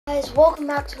Guys, welcome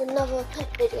back to another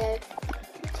video.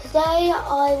 Today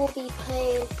I will be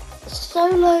playing a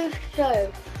solo show,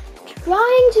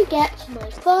 trying to get my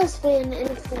first win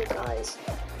in Fall Guys.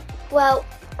 Well,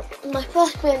 my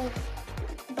first win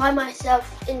by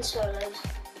myself in solos.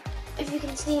 If you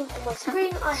can see on my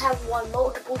screen, I have won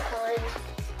multiple times.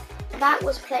 That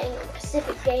was playing on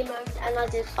Pacific Game Mode, and I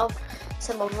did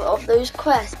some of those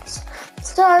quests.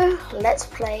 So let's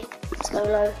play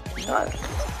solo show.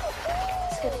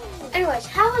 Anyways,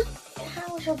 how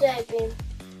has your day been?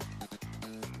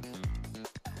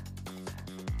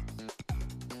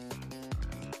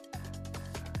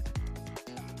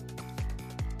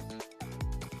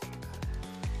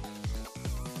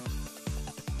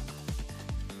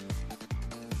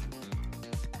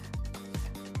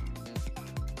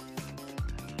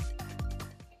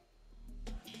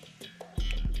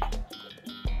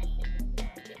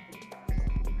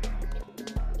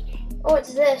 Oh,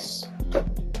 it's this.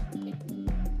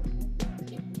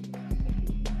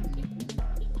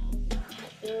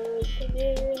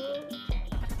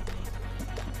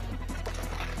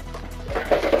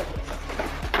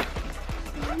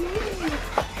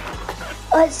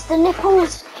 Oh, it's the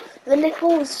nipples. The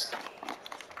nipples.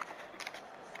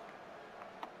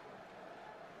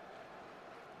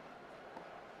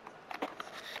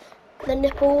 The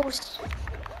nipples.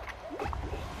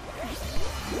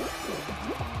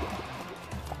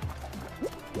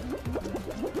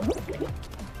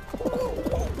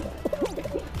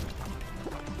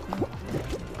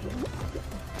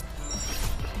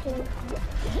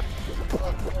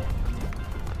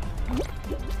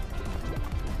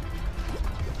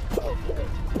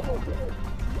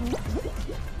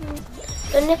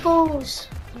 The nipples.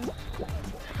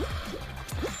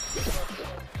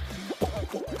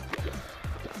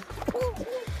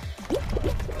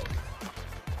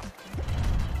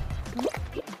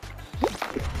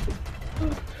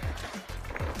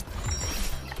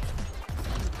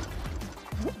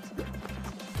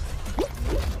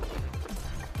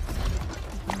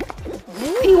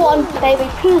 P1, baby,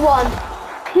 P1.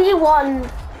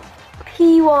 P1.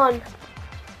 P1.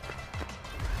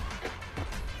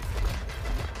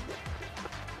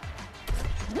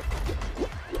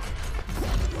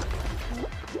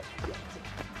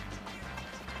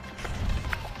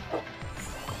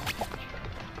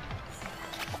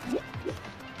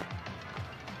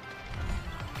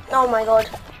 Oh my god.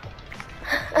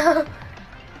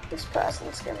 This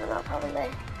person's given up, haven't they?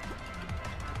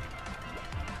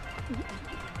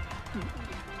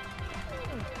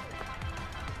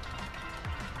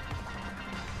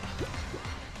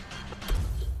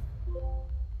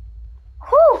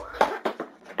 Whew!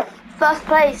 First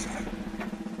place.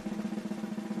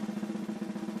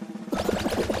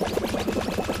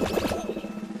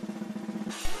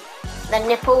 The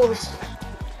nipples.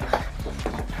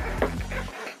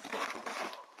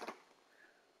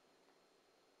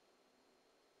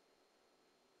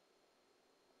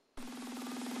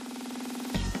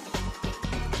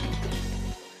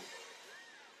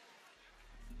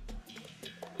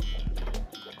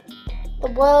 The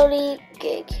whirly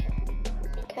gig.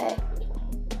 Okay.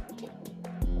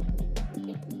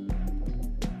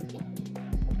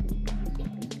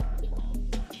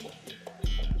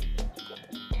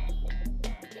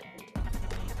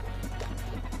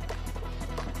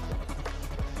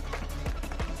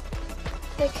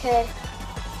 Okay.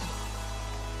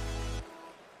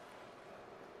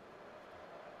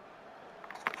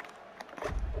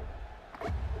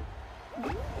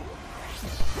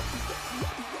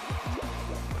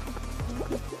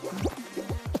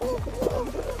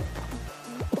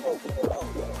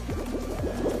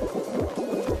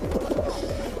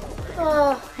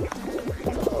 Oh.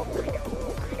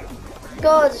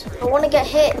 God, I want to get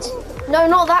hit. No,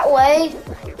 not that way.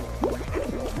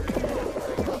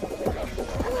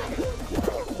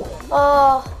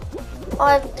 Oh,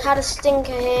 I've had a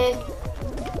stinker here.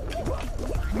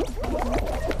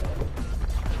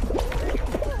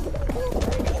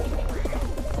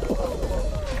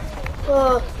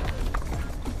 Oh,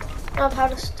 I've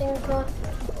had a stinker.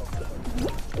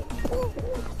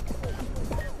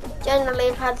 Generally,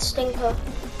 I've had a stinker.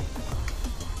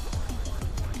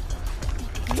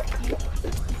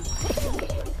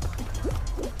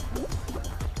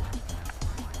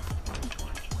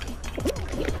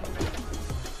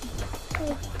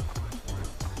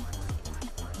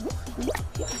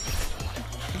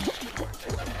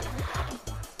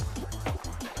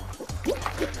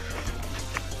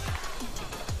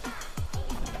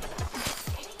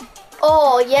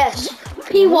 Oh yes,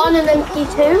 P1 and then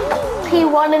P2,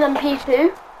 P1 and then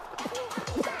P2.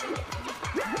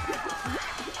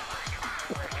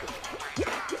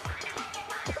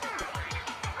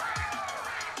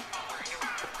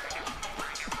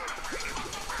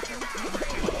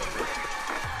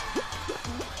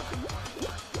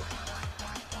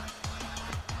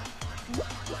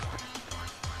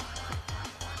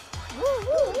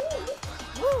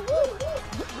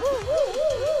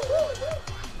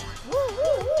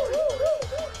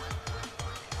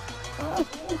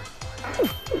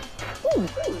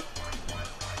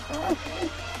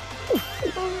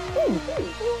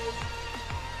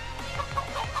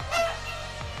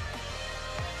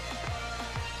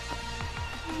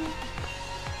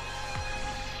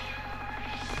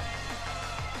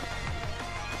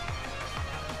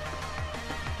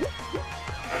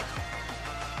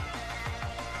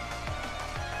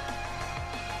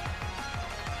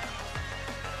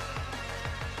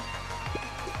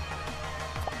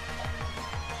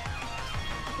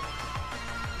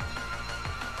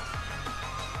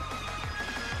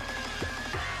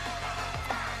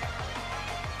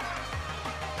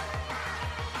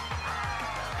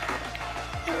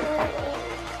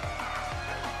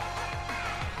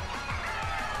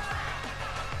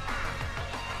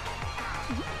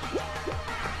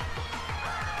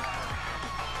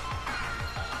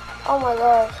 Oh my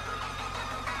gosh.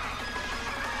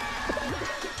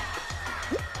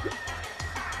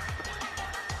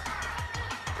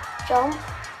 Jump.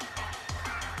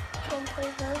 Jump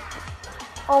over.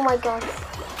 Oh my god.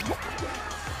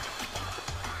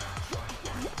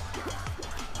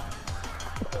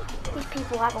 These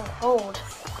people haven't hold.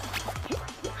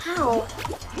 How?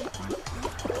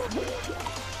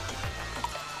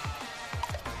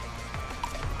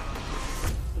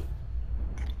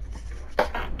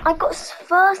 I got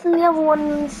first in the other one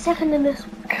and second in this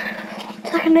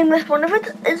one.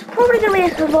 It's probably gonna be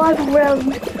a survival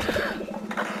round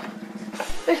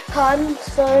this time,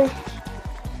 so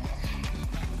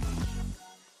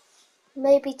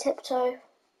maybe tiptoe.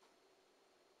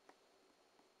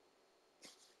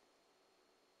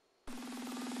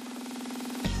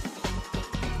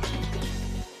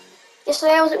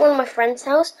 Yesterday I was at one of my friend's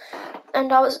house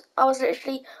and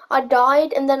I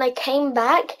died and then I came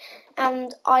back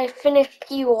and I finished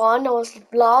P1, I was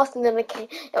last and then it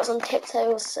was on tiptoe.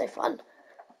 It was so fun.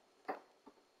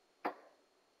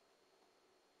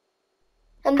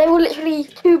 And they were literally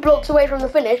 2 blocks away from the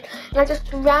finish and I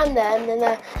just ran there and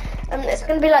then it's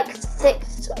going to be like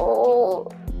 6,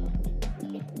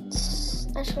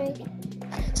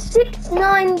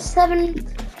 9, 7,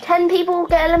 10 people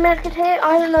get eliminated here.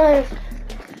 I don't know.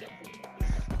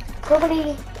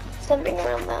 Probably something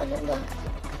around that number.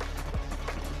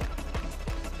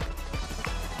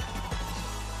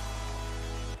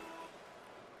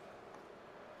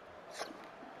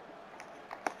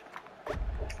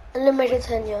 Unlimited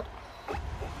tenure.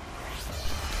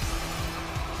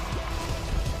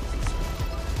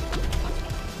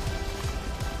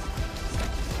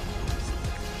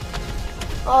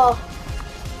 Oh.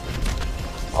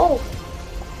 Oh.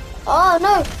 Oh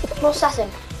no, more assassin.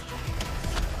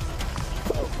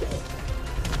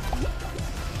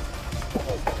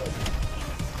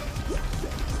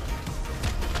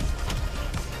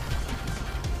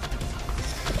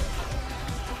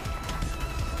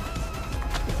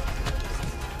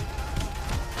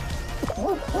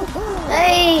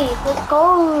 Hey, let's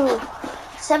go.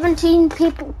 17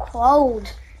 people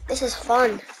qualified. This is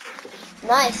fun.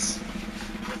 Nice.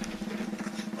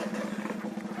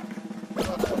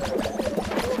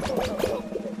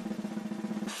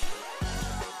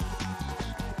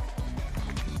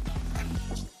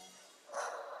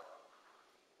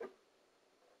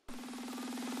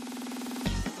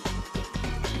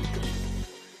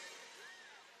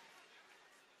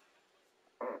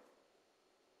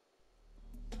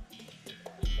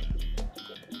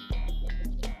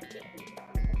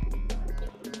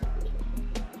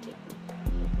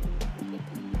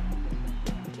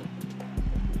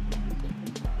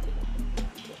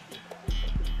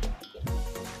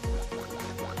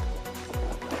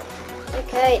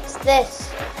 Okay, it's this.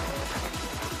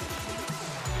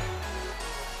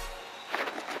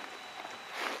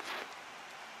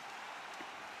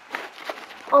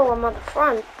 Oh, I'm at the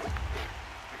front.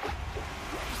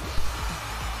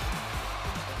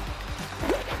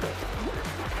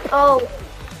 Oh.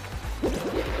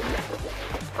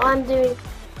 I'm doing...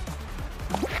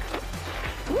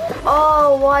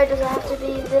 Oh, why does it have to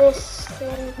be this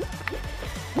thing?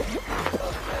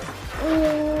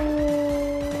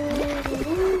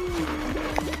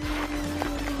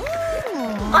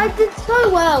 I did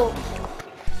so well.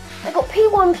 I got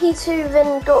P1, P2,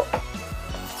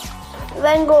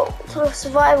 then got to a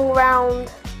survival round.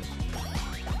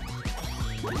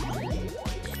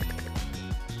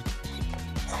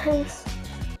 Things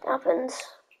happens.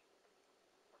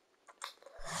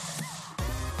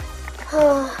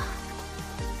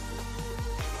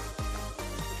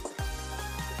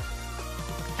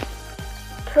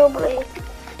 Probably.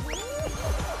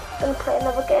 Gonna play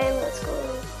another game. Let's go.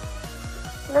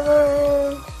 Another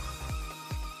round.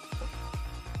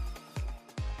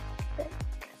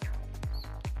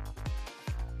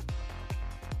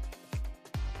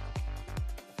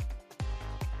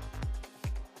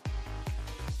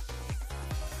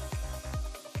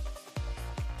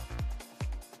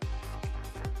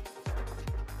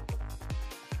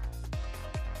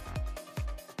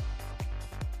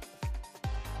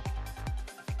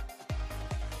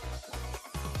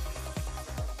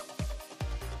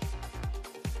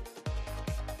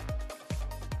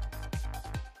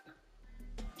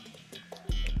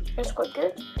 That's quite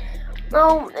good.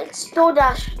 Now it's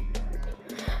DoorDash.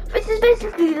 This is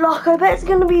basically luck. I bet it's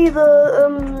gonna be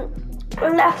the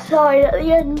left side at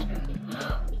the end.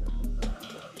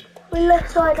 The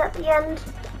left side at the end.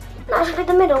 Actually,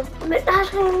 the middle.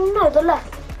 Actually, no, the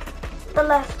left. The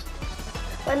left.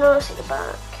 I know I see the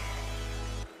back.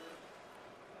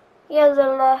 Yeah, the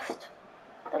left.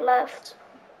 The left.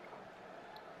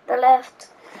 The left.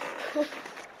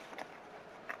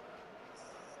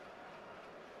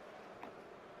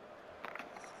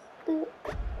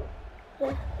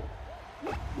 Yeah.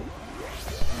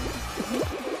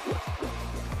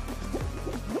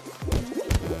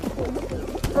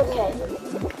 Okay.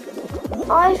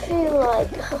 I feel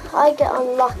like I get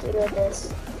unlucky with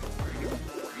this.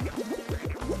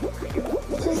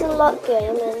 This is a luck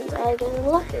game and I get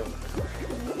unlucky.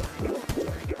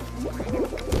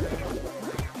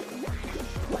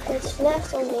 It's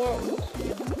left on the end.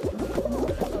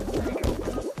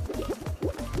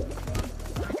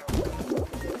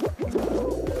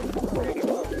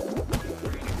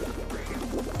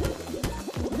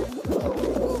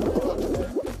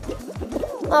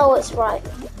 Oh, it's right.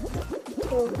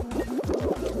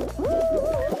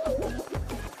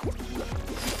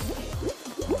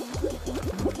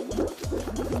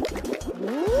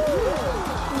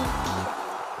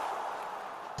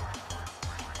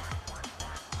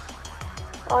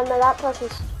 Oh no, that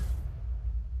person's...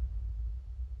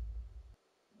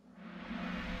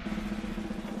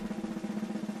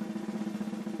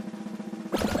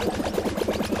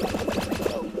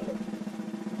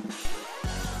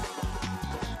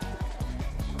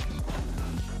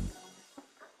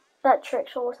 That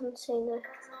trick's wasn't seen though.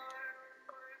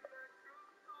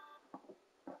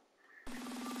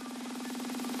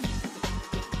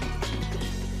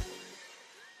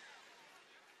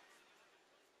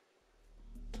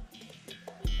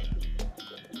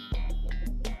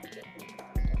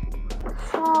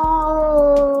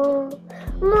 Oh,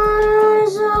 my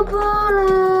eyes are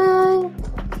burning.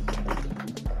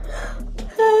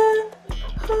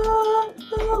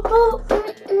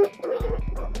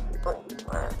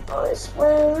 I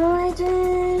swear I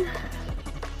did.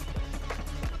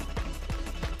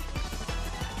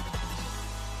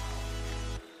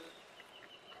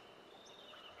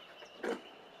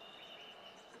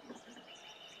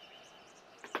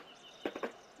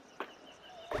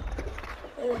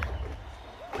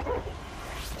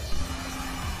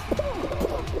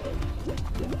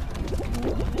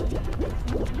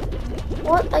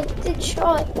 What? I did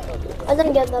try. I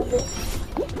didn't get that bit.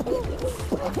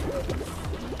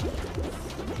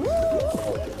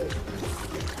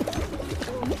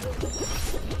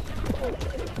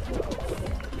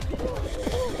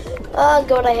 Oh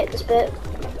god, I hate this bit.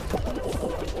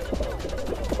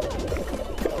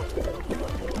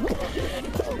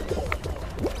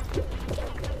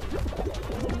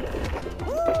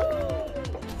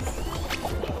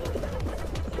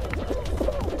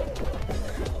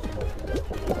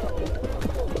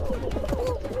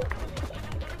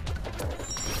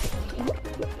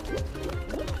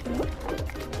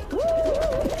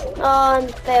 Oh,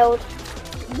 and failed.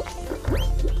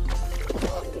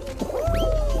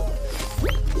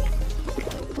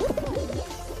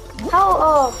 How?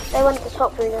 Oh, they went to the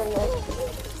top three, didn't they?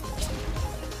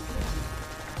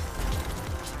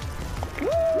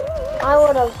 I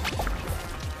would have.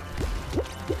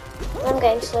 I'm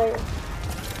getting slow.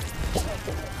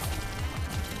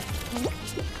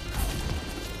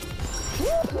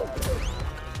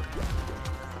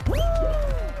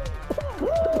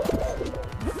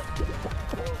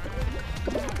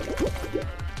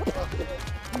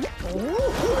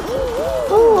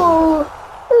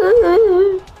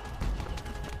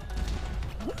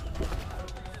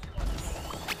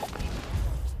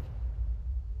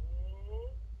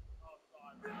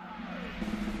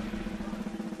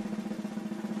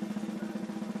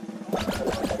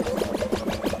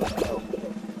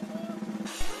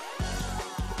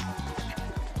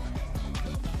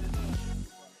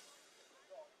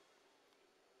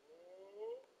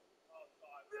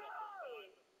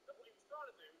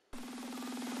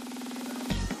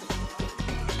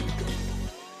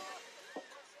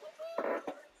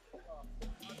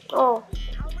 Oh.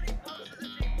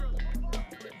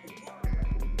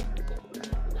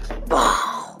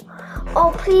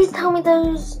 Oh, please tell me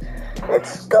those.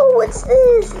 Let's go. What's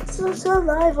this? It's a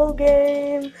survival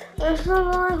game. A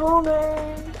survival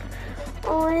game.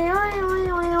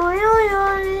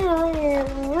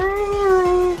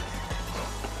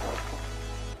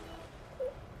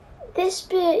 This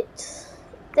bit,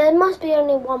 there must be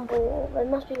only one ball. There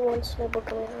must be one snowball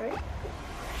coming out, right?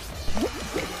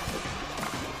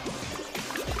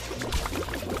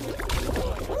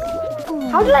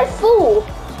 How did I fall?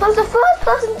 I was the first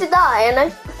person to die, and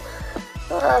I.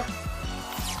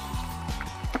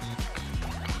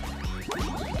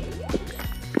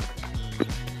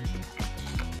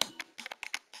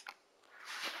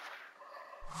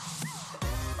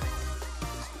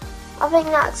 I think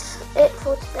that's it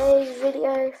for today's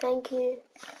video. Thank you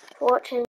for watching.